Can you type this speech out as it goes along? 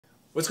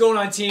What's going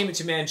on, team? It's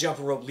your man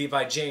Jumper Rope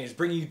Levi James,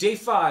 bringing you day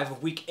 5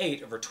 of week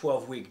 8 of our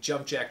 12-week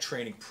jump jack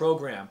training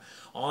program.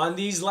 On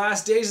these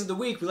last days of the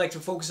week, we like to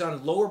focus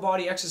on lower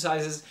body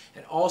exercises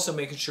and also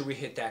making sure we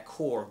hit that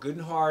core good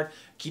and hard.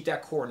 Keep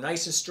that core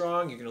nice and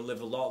strong. You're going to live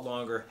a lot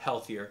longer,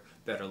 healthier,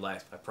 better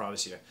life, I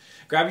promise you.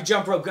 Grab your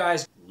jump rope,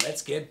 guys.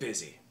 Let's get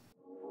busy.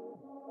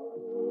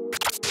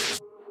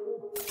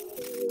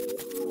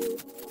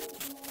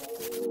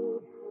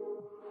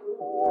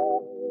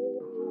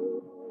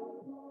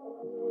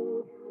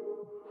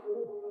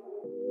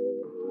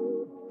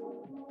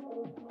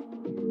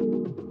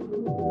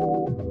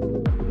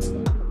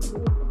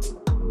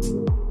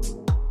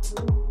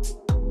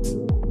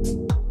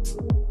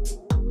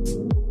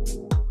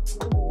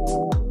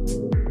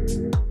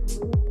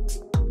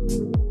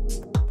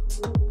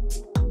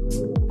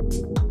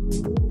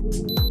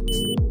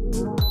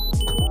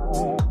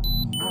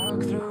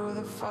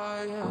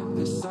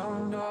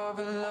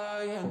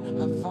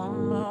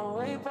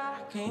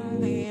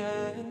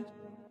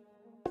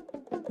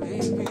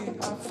 Baby,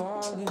 I'm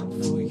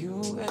falling for you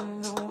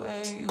and the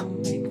way you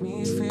make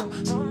me feel.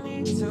 No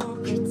need to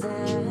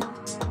pretend.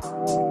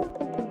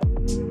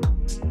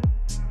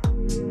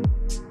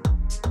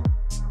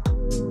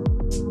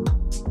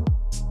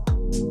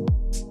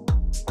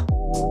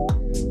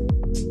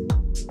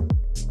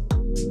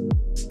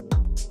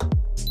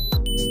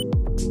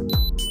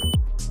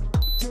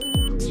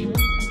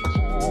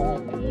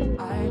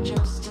 I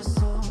just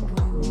assumed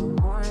we were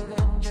more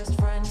than just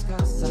friends,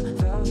 'cause I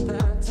felt the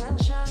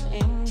tension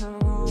in the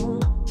room.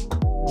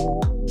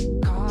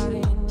 Caught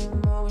in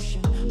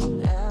emotion on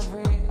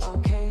every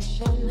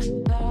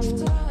occasion.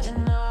 Laughter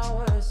and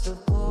hours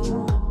of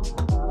gloom.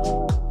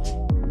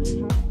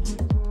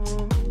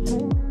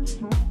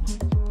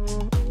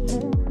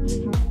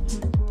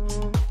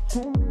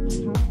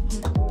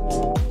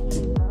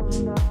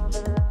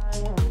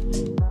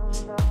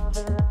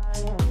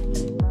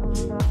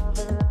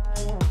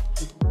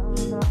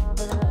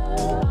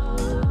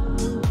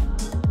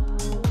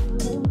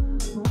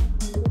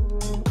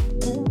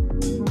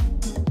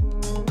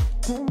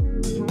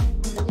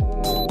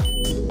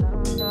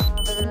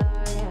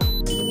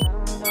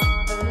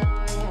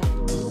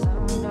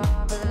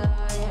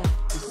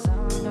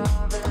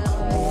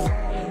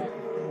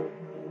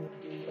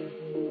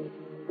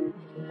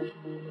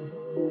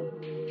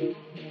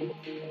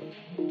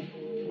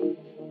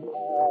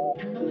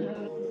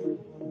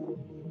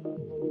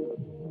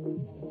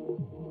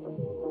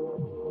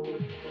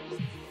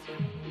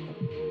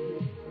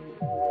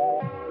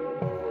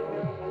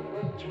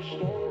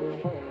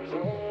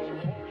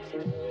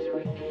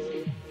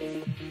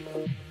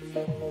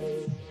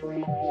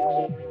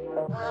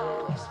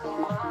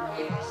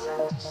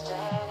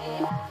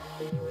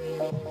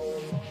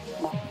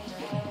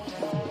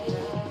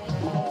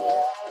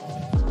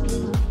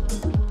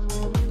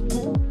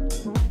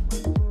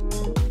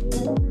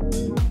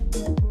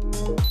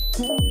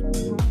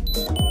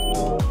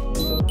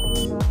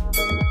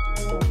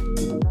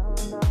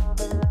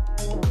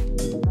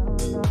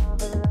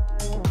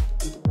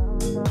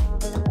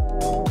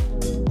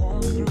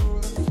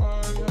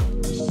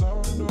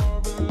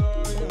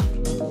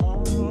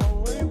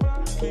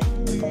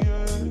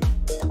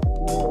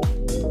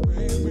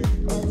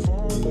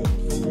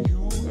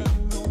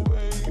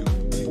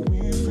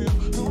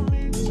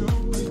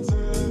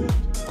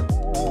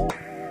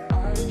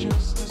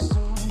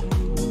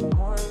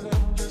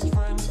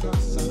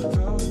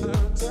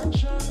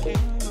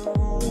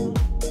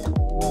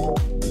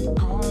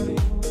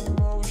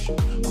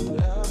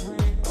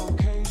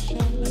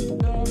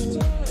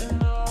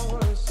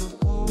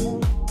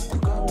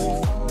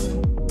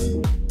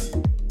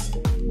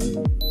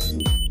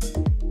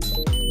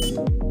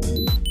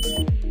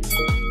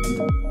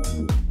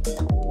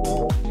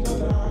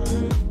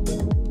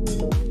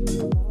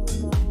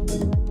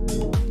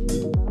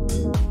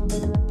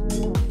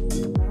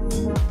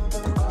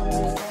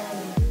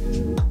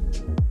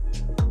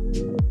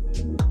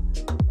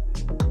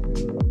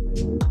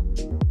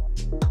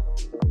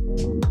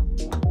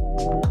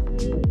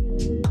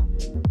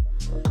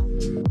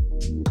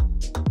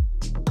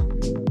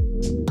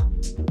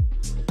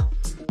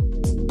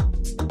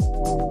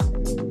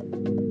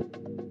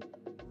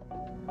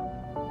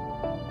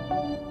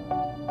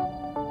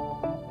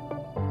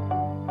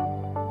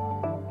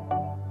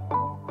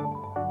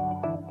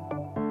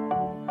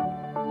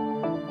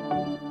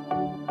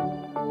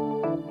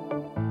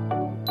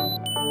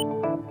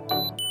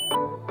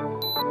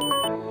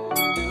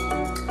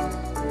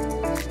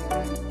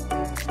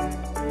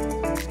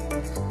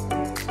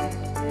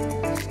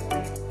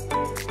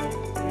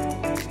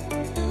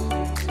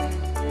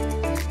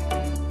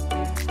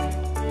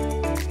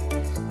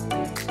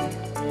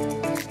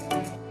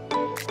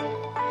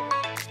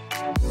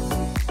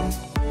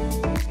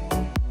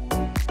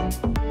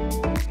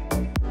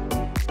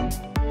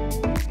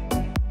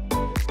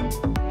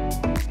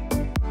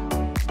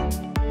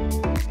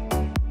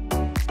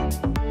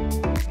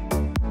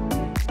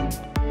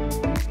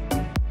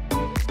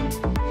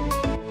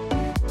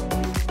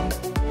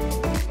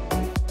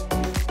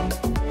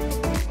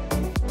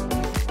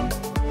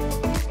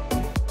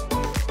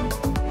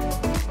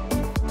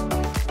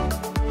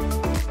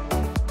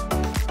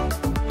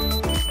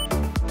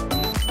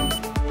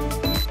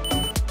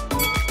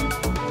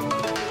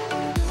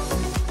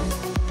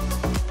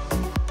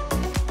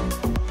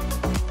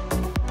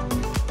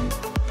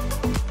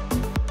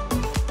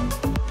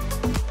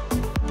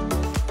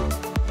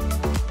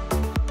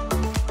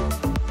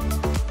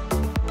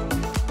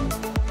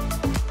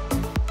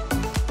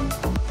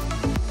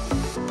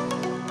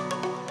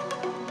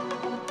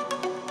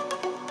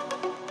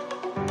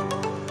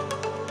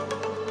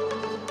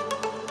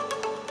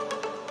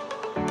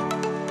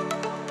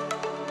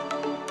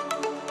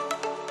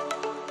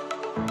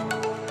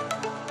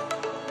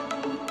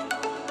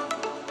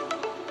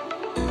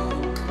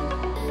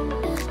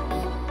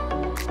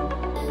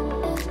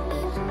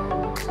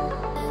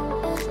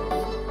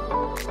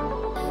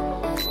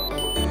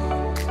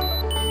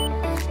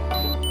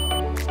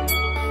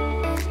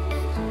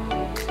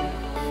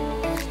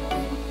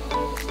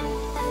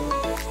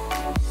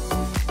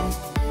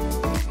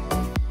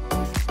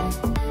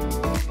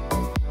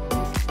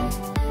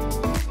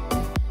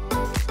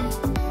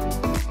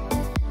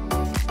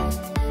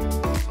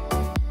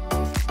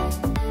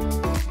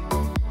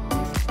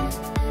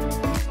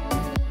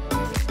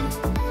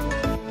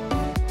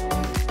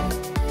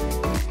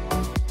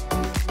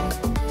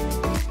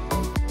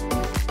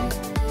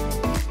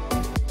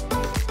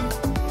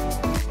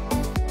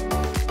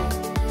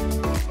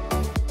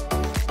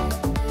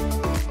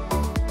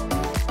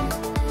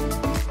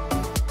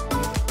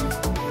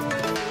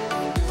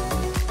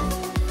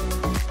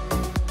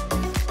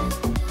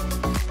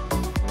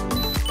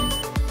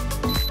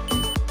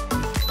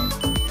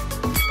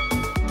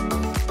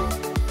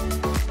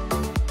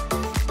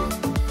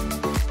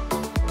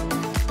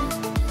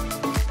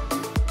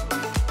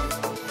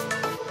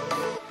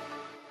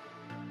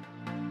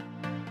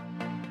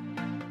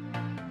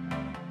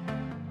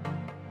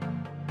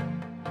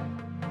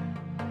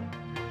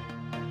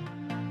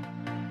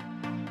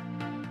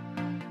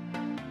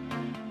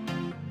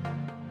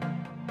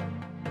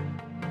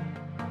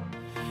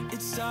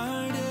 It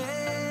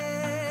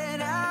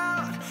started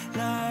out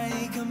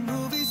like a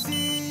movie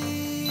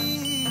scene,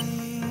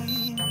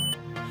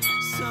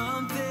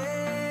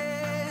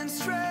 something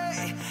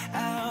straight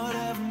out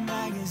of a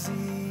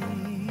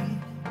magazine.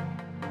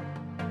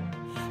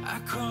 I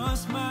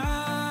crossed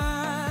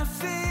my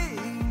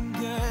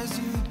fingers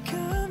you'd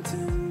come to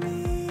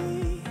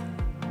me.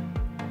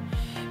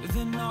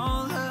 Then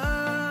all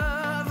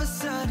of a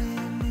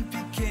sudden it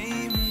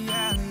became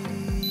reality.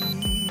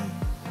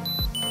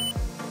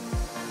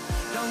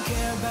 Don't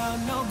care about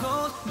no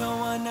gold, no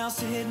one else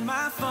to hit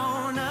my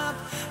phone up.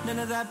 None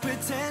of that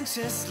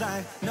pretentious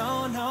life.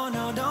 No, no,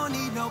 no, don't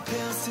need no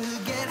pills to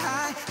get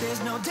high. There's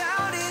no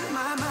doubt in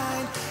my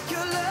mind,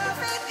 your love,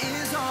 it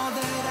is all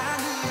that I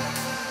need.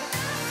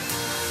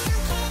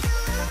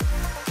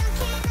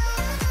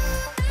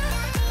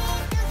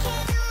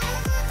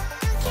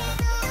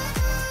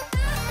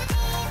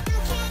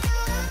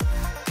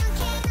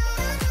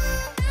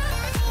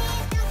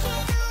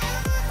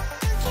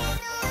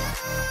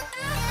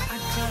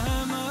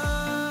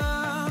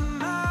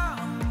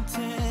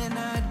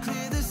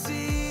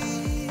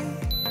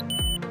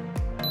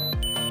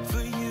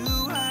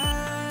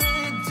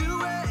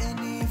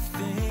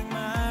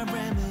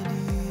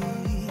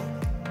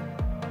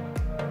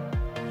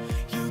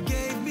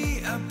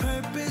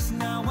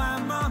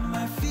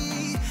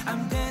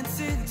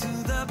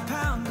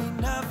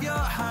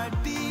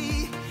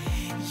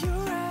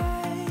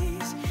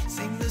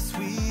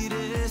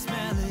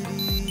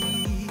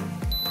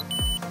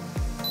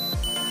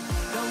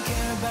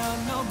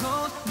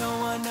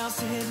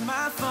 To hit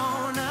my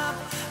phone up,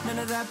 none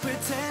of that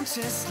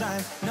pretentious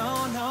life.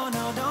 No, no,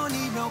 no, don't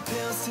need no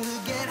pills to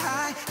get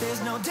high.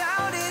 There's no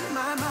doubt in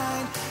my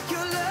mind,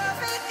 your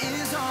love, it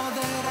is all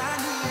that I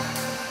need.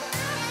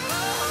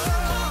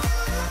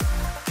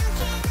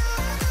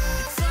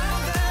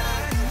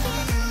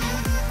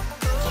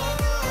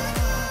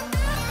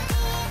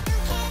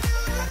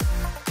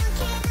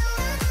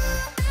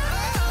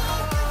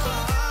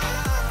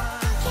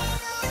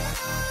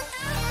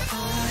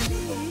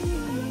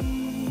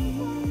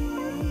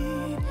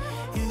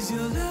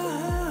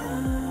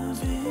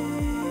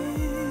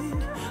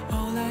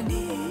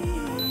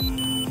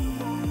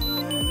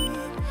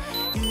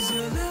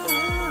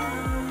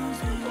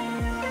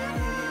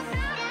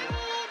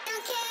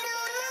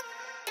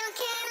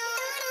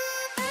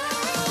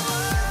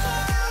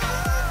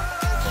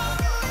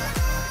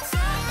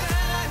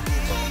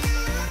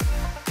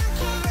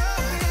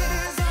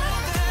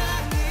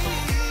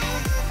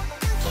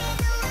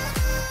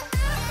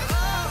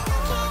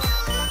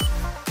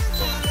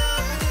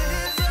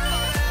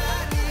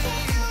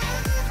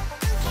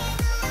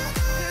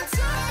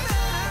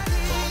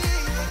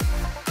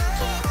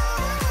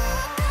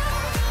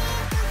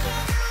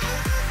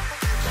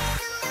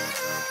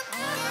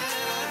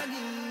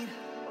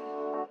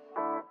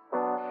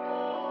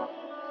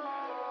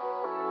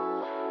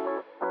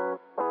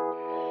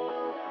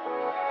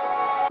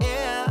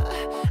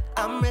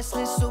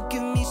 So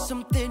give me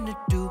something to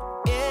do,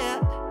 yeah.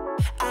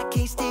 I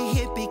can't stay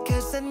here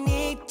because I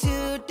need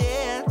to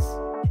dance.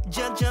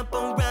 Jump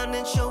around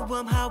and show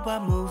them how I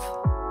move.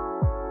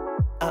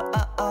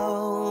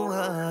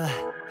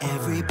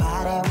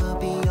 Everybody will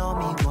be on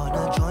me,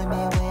 wanna join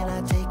me when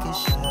I take a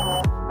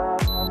shot.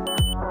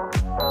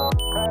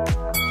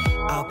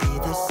 I'll be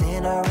the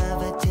center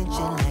of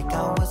attention like I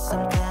was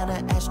some kind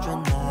of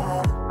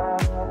astronaut.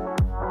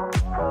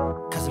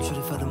 Cause I'm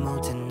shooting for the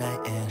moon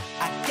tonight and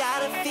I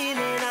got a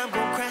feeling I'm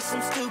gonna crash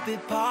some stupid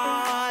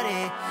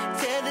party.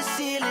 Tear the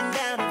ceiling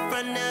down in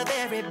front of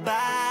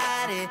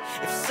everybody.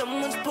 If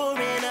someone's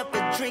pouring up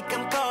a drink,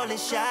 I'm calling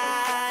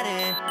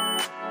shawty.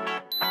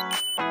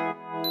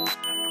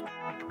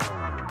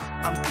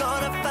 I'm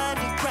gonna find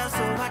a crowd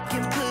so I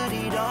can put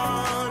it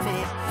on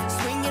me.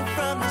 Swinging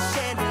from the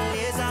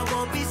chandeliers, I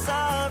won't be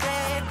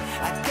sorry.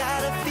 I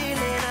got a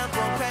feeling I'm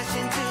gonna crash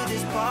into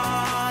this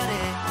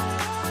party.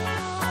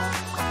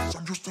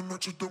 I'm just an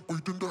accident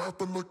waiting to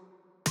happen like.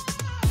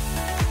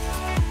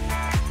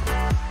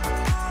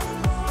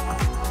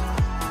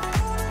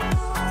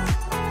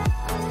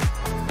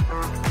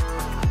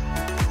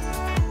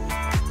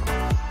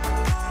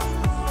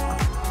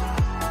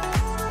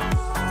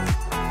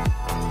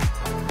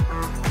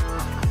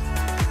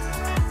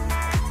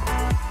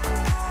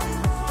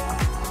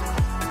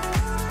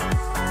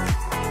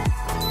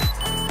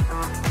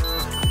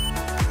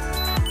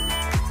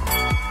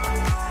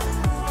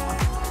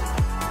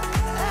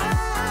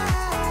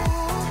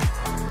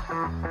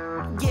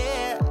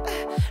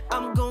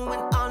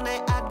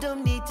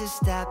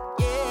 Stop,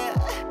 yeah,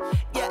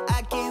 yeah,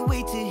 I can't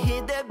wait to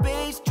hear that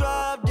bass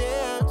drop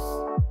dance.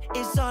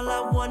 It's all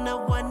I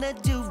wanna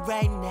do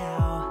right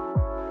now.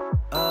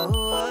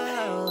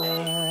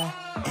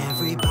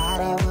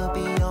 Everybody will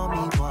be on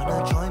me,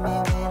 wanna join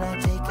me when I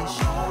take a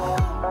shot.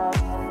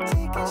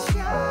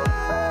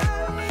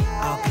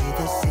 I'll be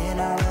the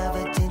center of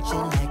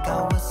attention like I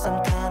was some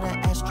kind of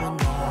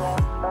astronaut.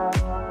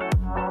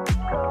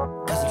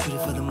 Cause I'm shooting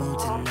for the moon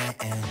tonight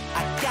and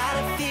I got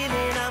a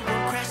feeling I'm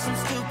gonna crash some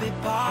stupid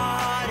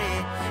party.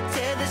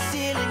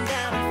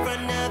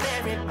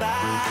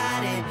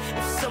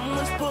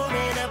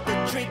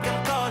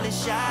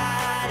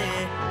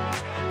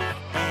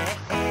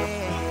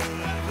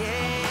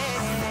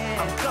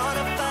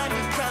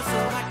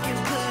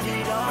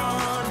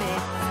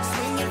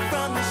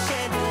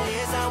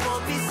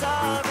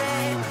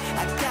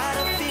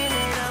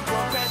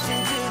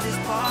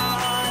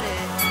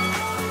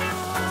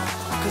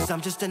 I'm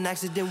just an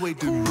accident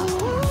waiting.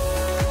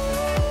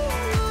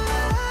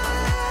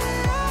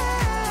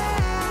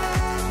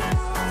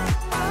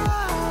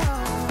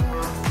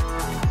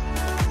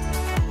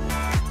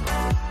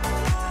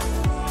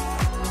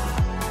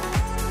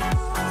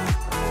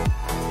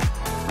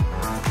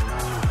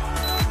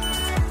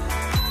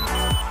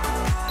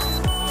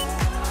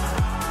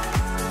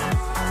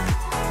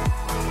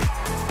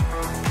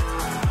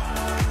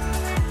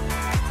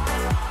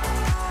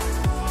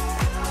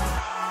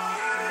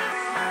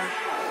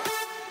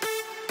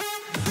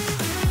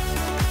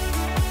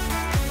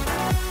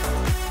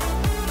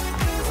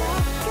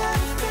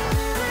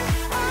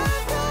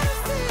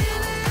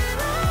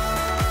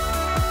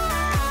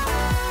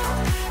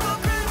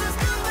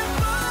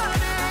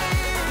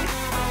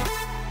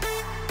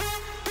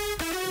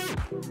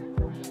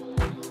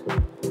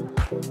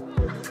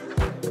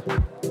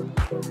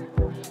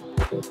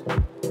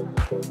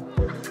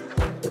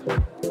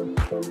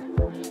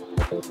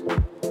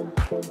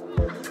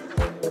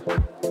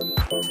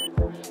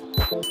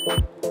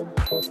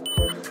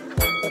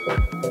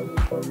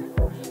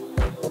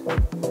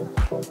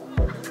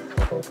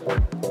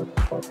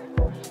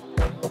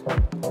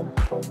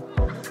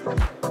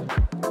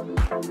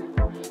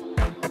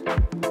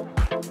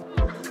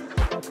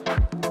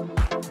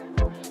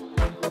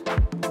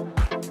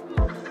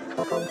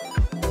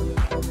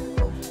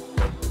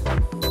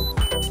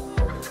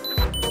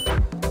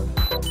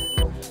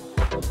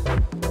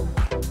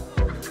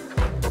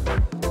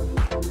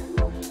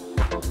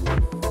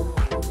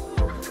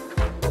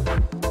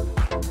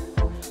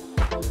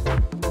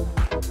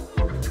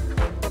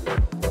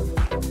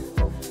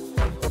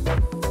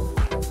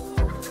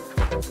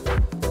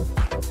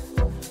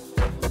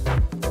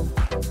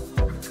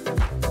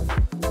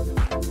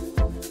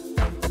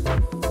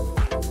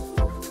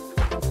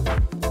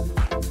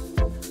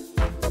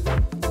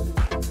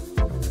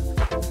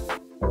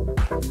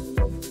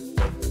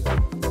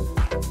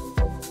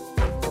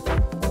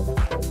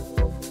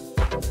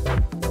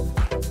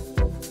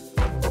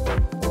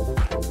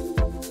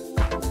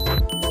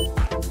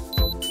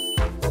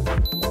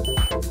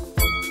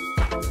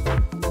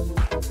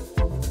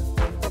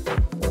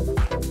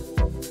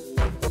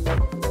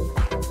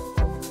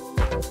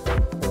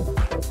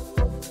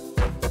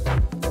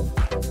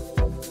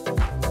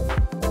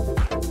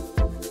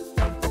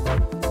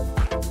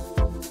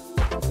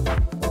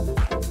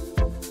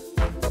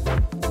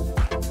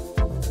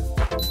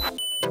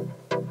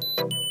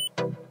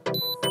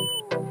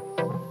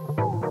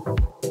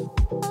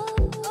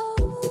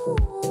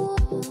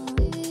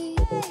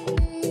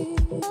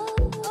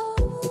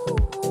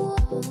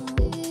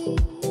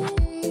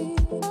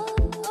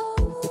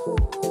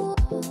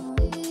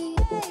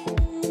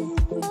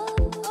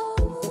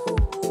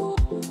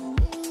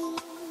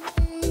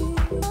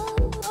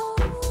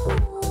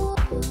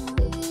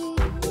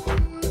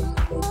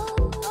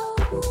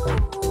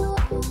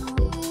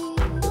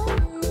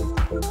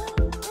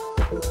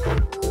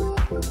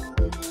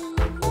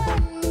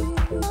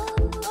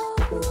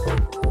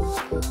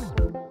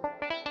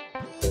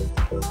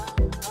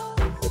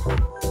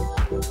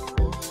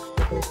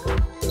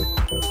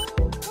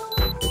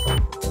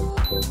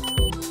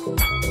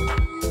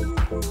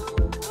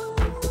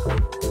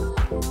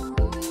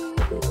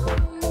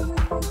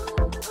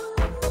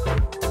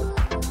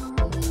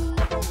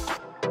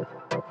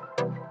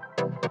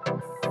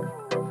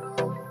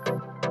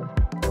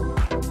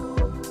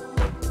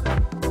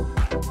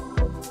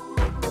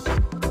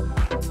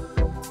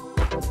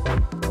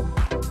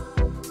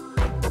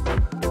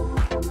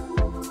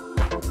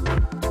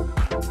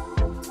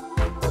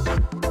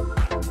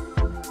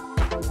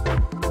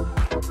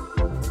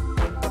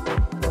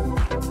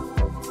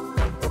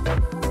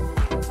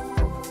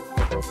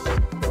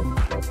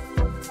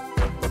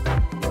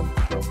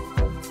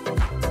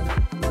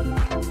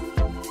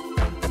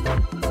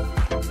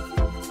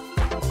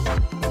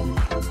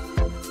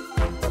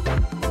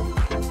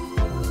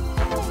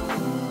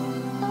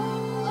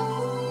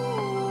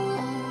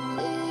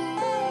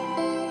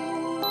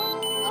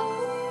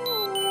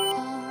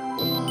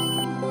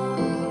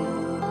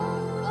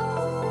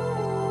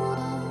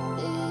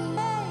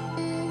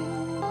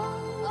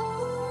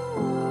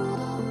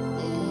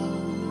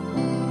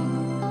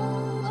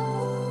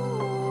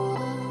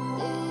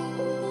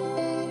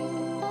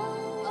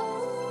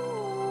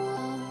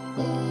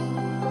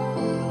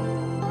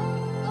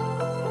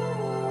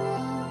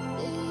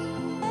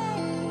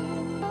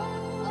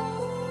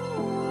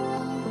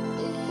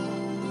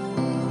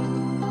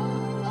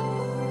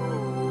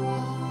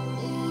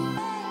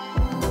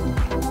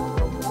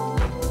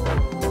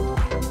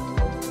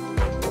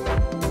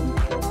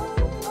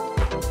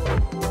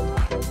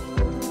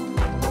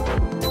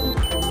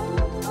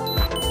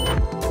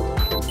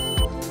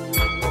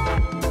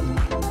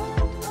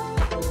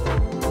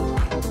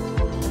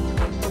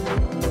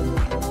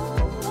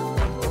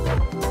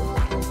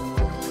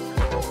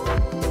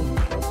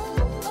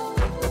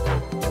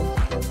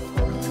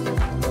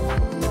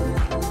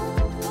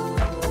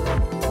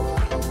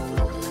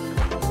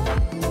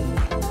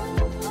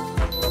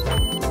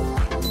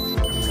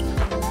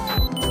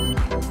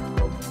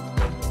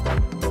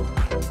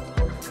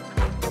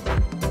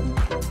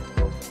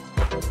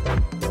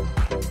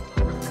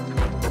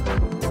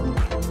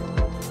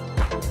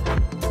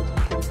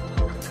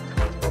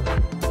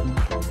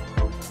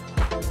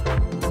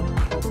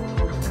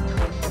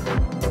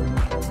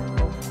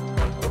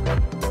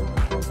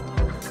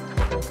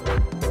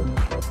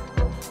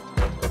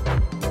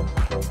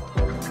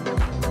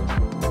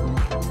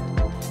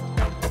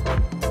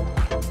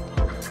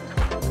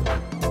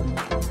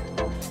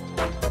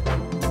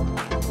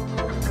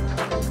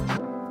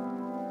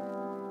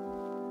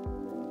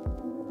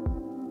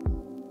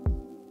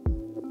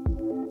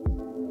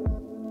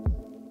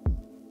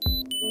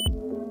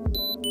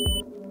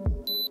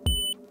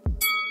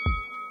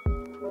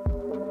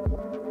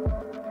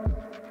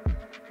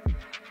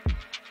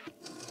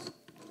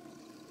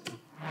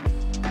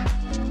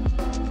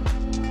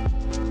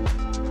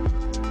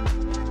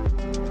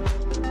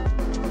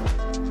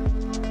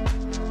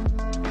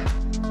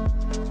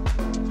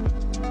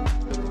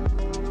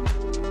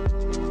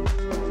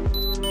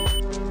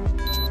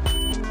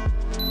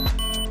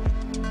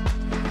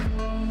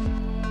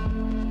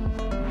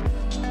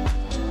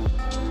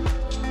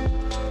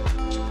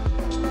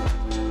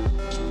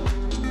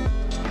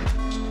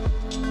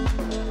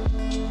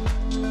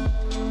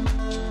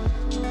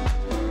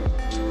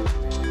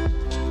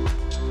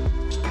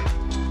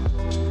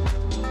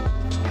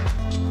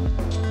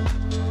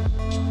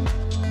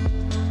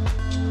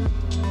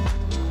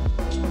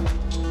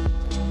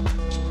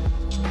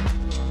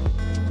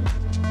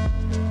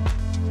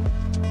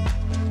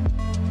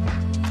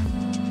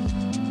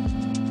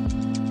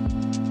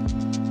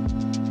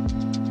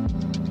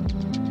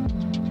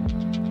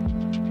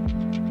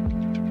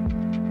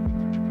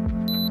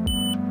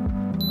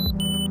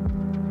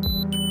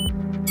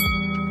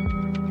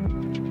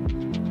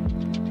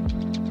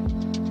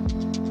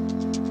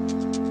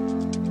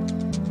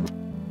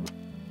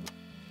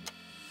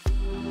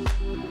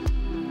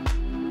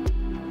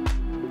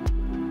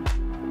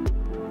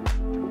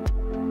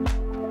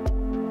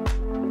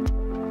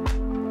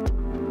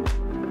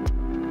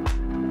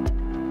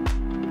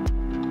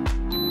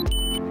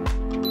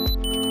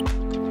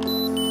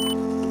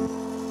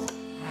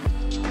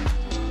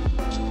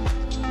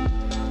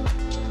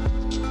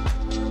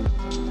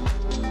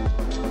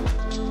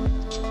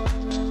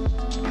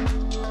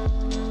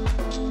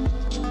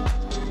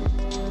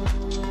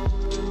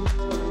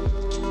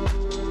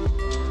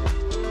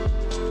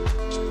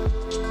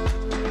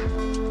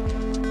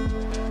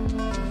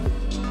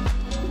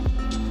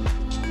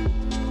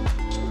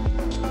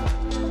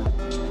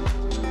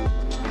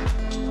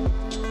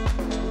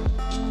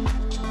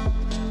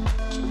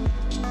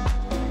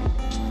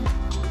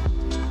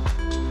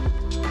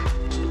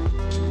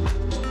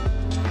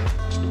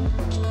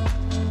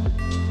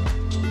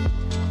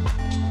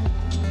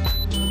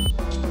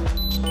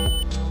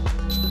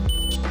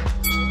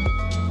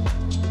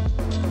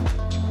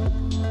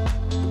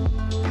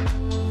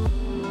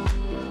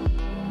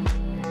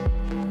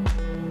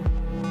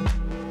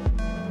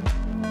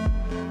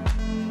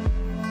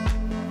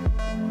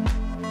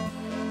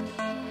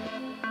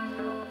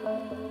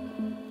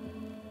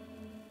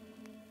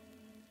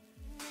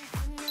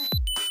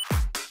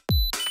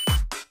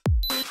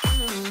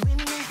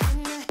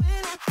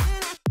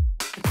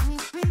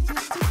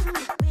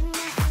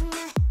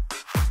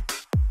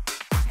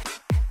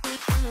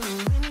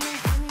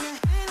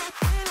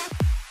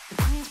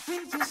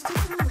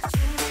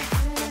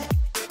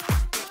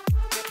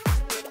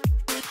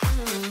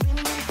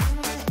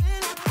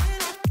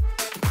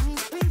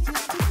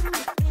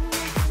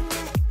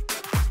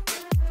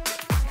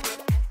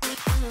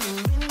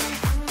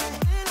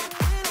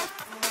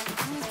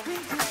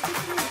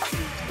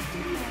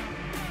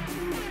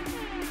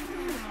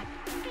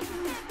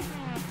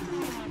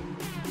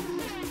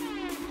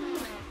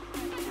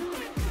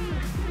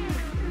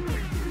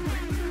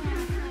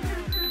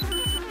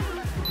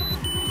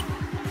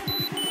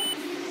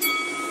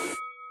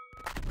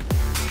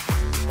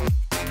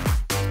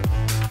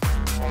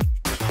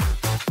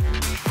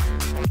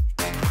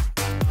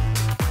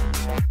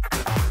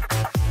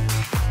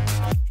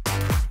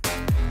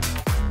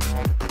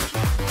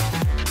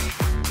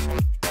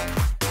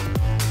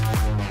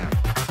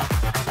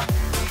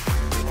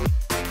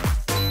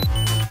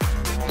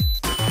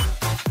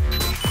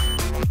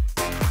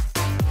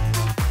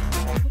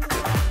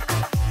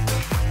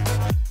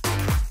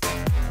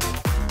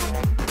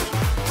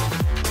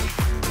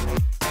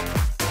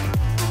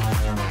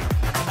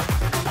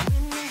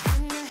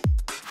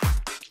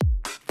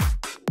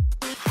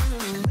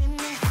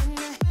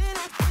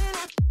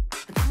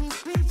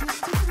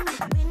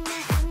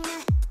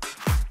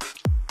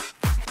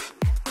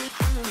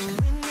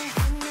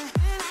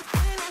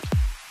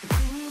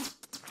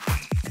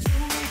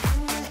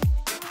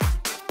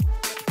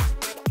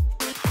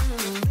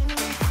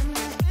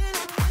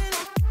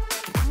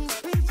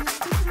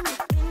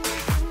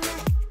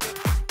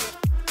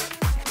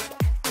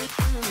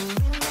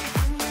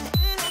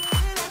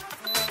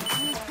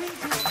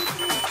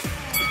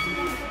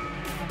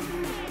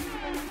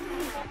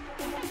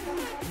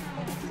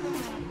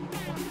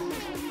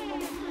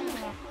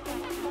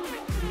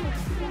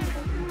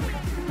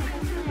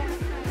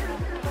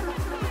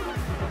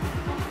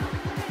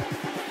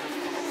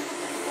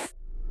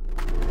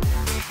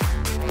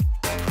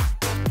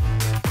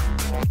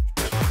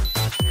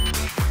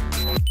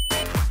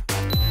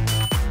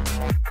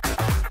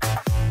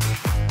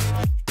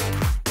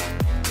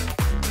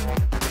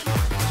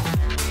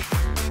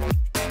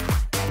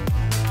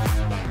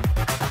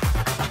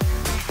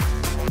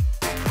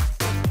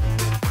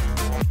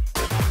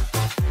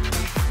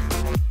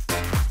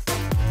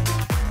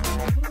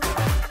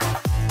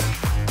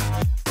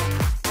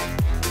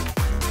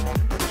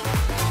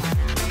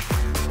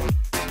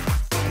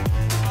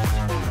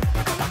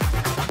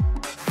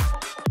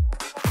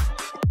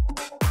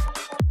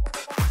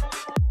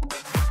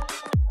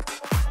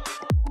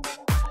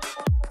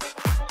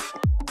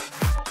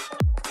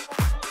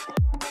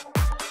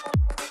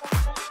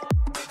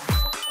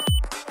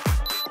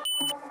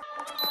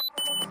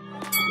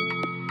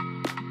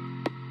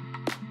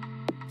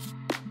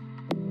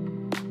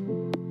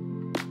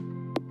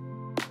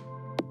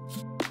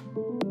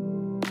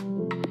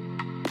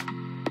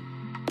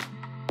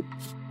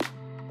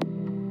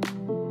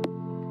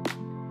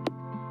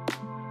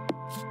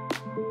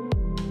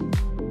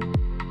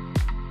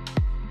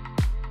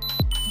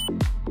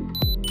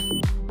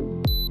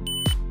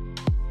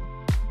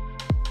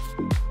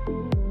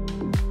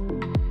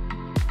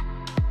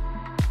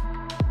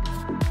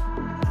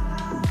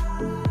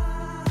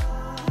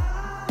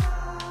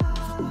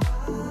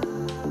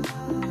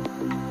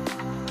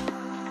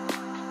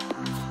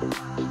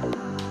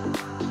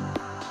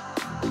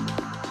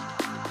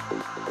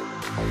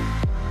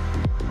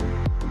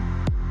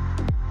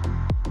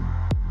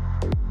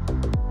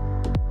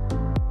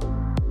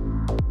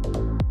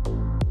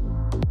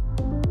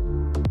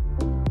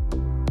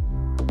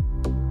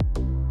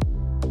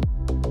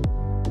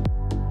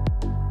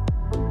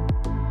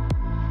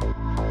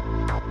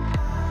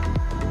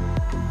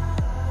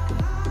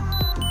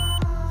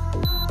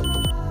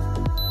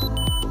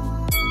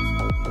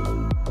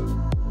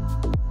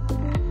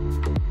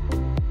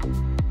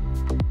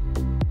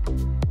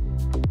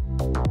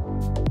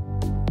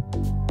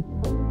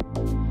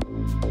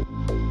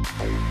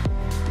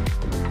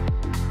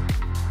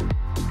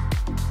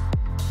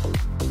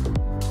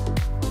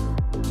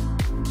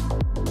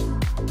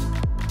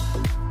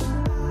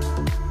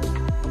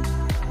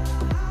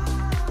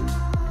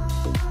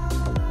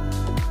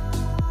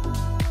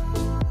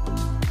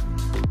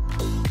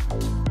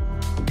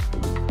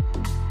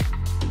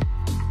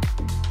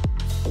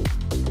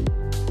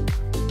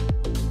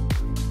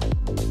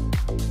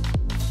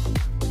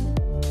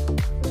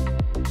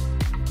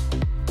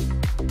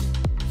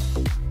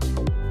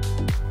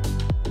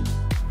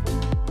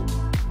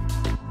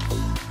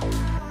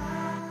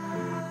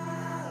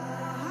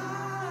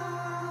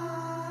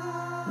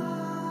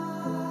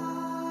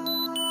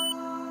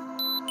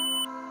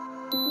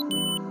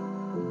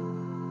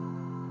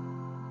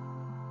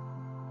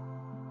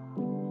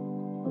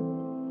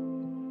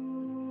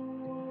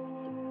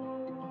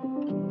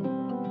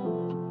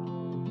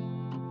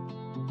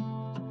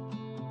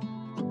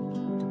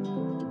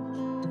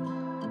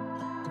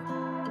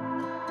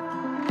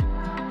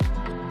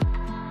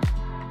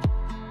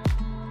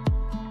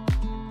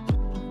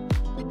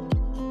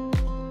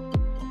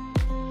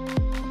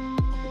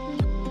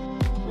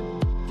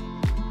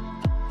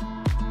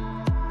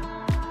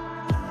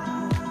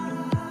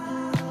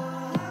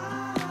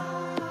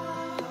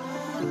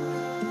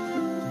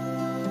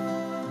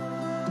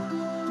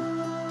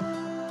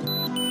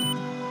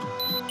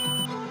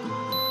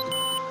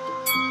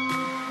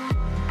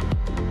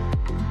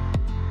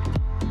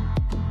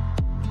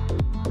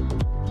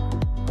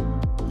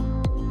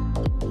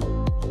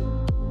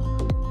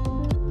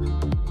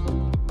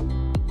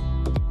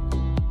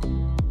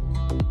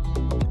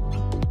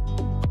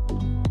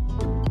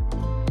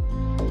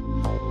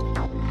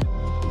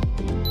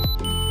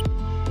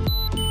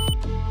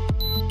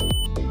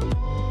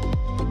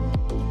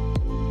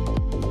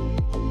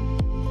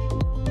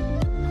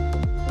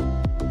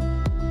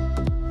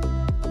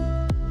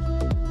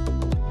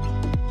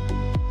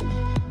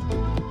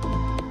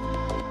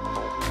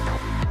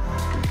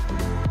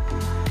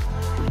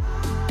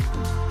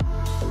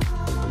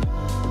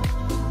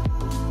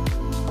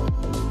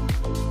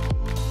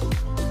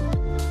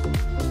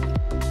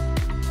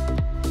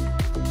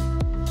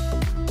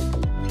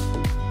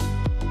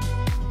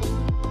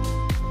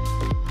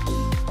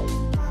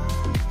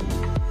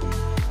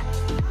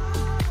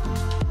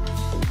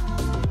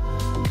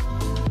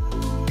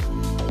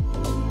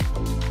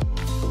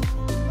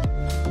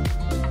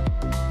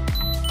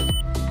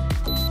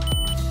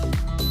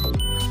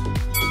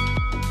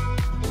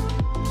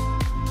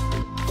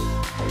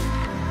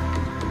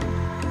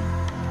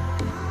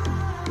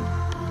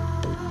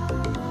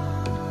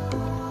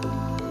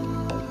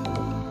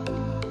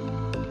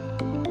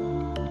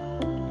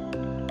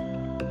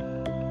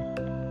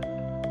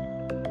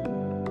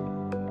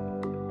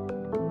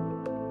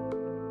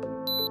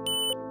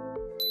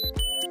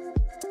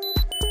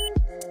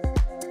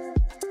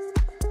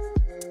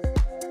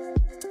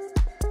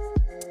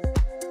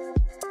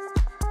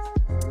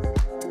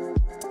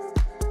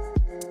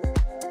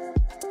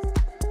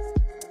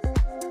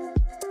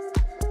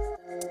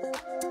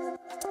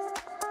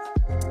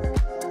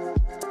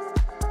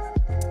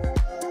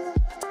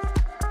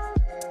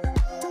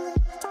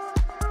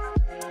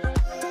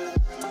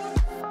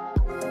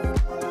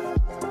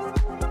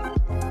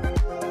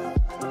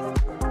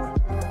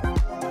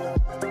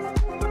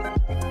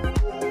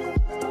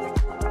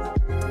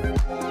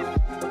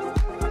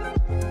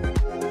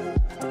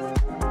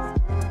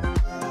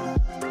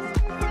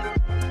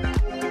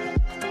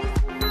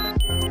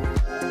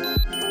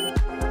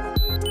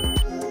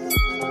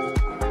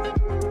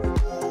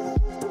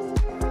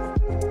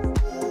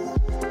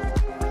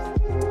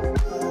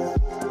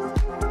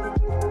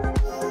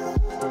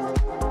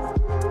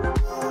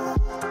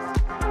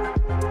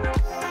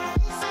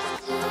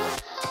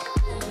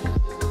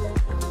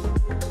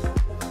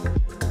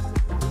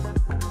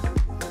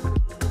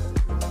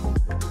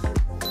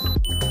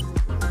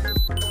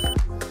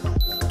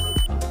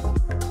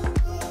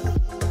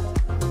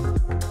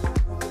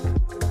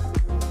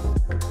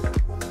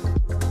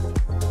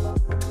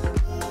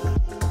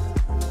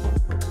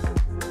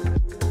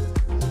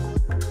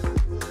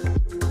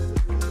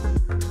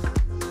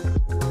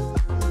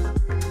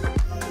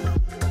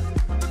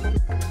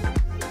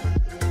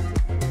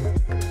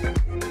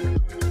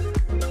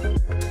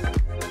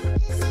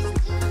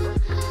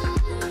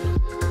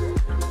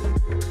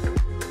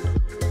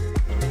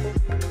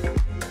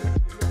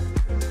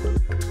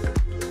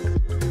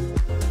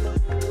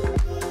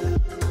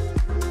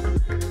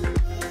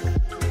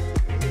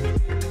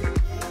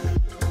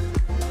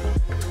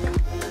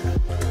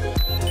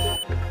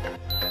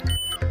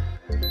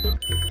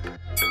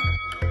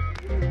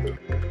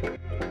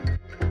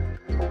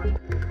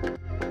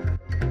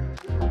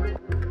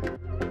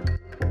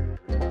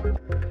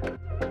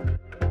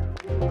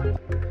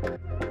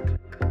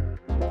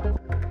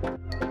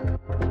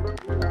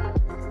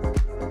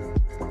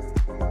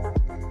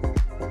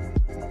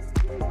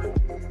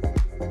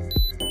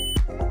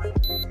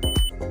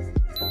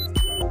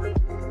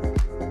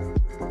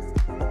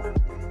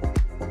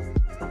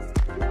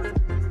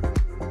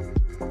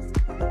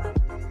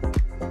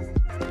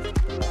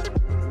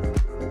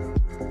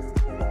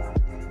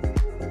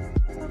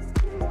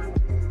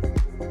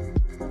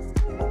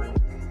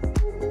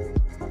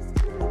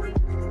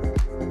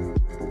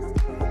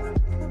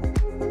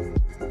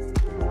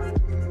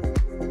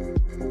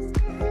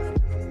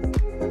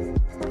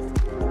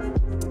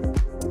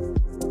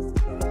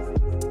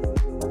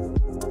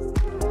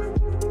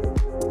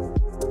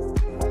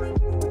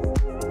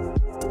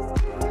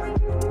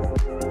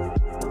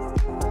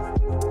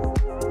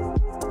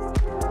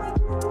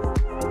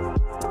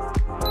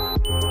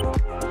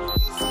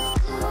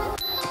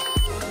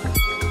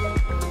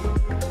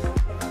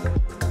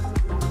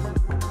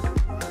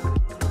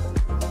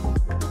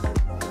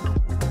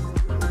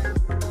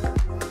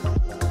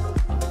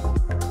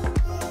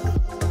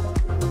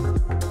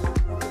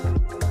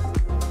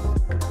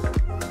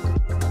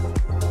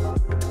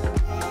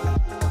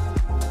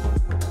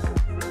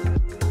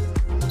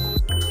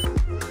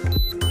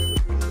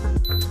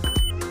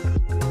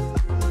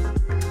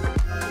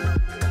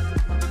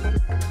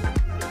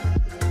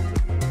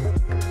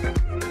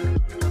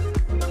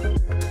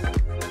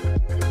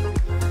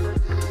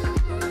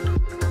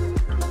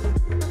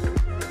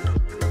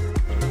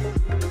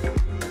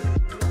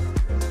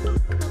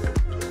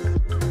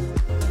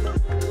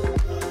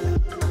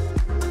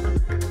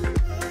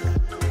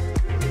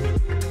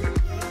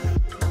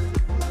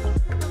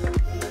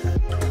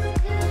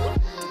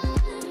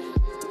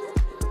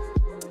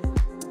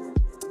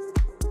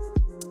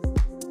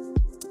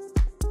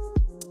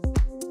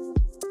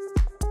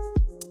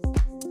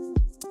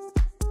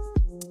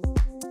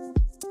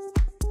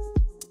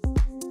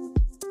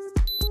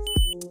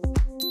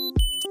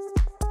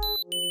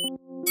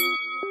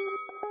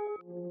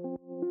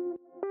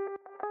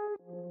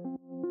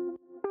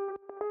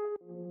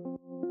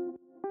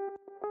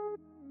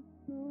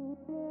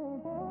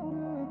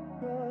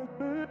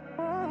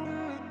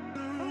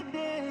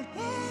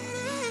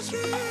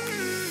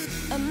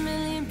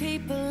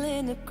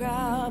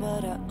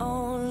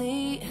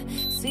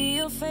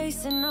 your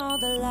face in all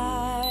the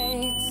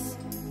lights.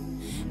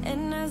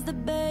 And as the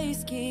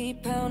bass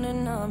keep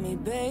pounding on me,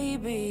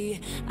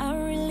 baby, I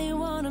really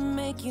wanna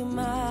make you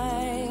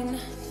mine.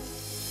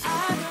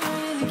 I don't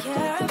really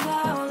care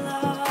about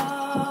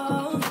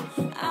love.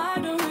 I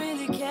don't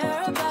really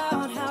care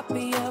about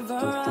happy ever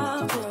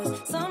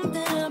afters.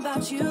 Something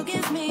about you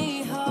gives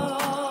me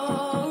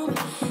hope.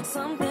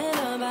 Something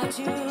about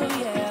you,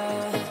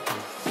 yeah.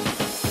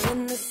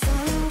 When the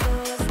sun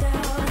goes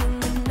down and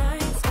the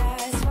night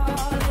sky's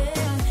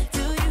falling,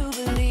 do you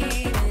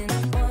believe in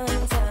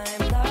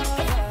one-time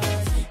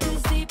lovers?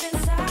 'Cause deep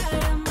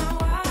inside of my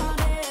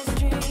wildest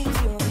dreams,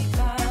 you'll be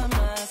by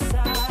my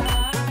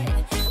side.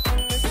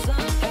 When the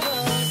sun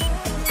goes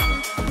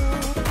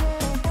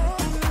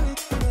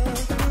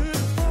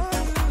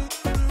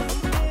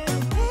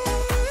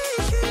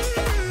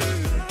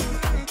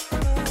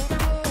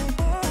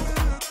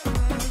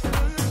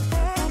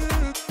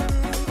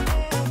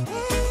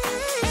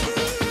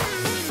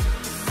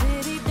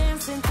city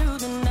dancing through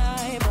the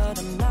night, but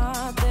I'm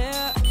not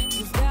there.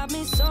 You've got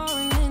me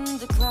soaring in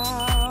the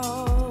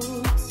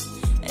clouds,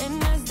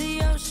 and as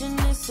the ocean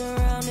is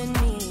surrounding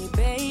me,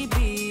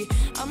 baby,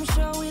 I'm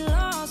sure we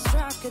lost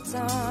track of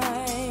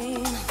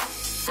time.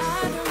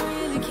 I don't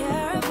really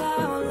care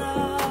about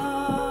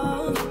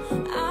love.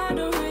 I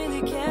don't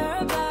really care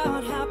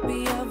about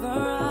happy ever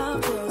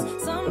afters.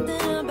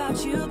 Something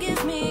about you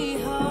gives me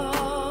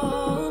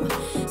hope.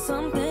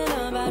 Something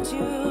about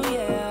you,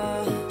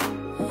 yeah.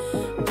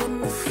 When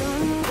the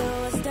sun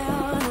goes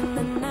down and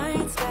the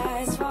night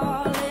sky's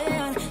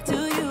falling, do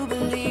you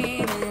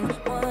believe in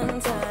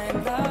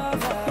one-time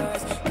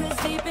lovers? 'Cause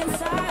deep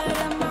inside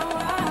of my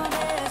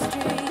wildest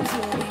dreams,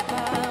 you'll be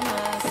by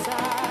my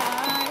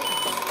side.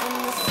 When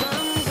the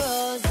sun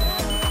goes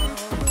down.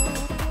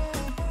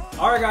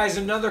 All right, guys,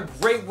 another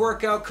great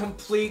workout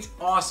complete.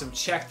 Awesome.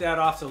 Check that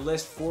off the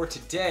list for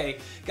today.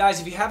 Guys,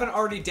 if you haven't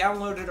already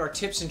downloaded our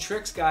tips and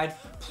tricks guide,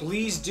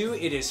 please do.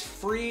 It is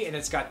free and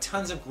it's got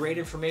tons of great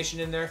information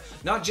in there,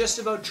 not just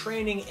about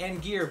training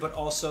and gear, but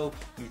also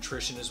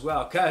nutrition as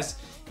well, because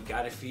you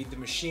got to feed the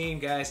machine,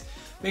 guys.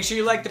 Make sure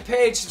you like the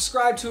page,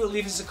 subscribe to it,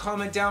 leave us a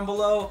comment down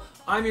below.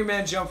 I'm your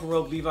man, Jumper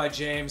Rope, Levi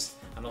James,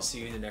 and I'll see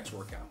you in the next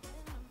workout.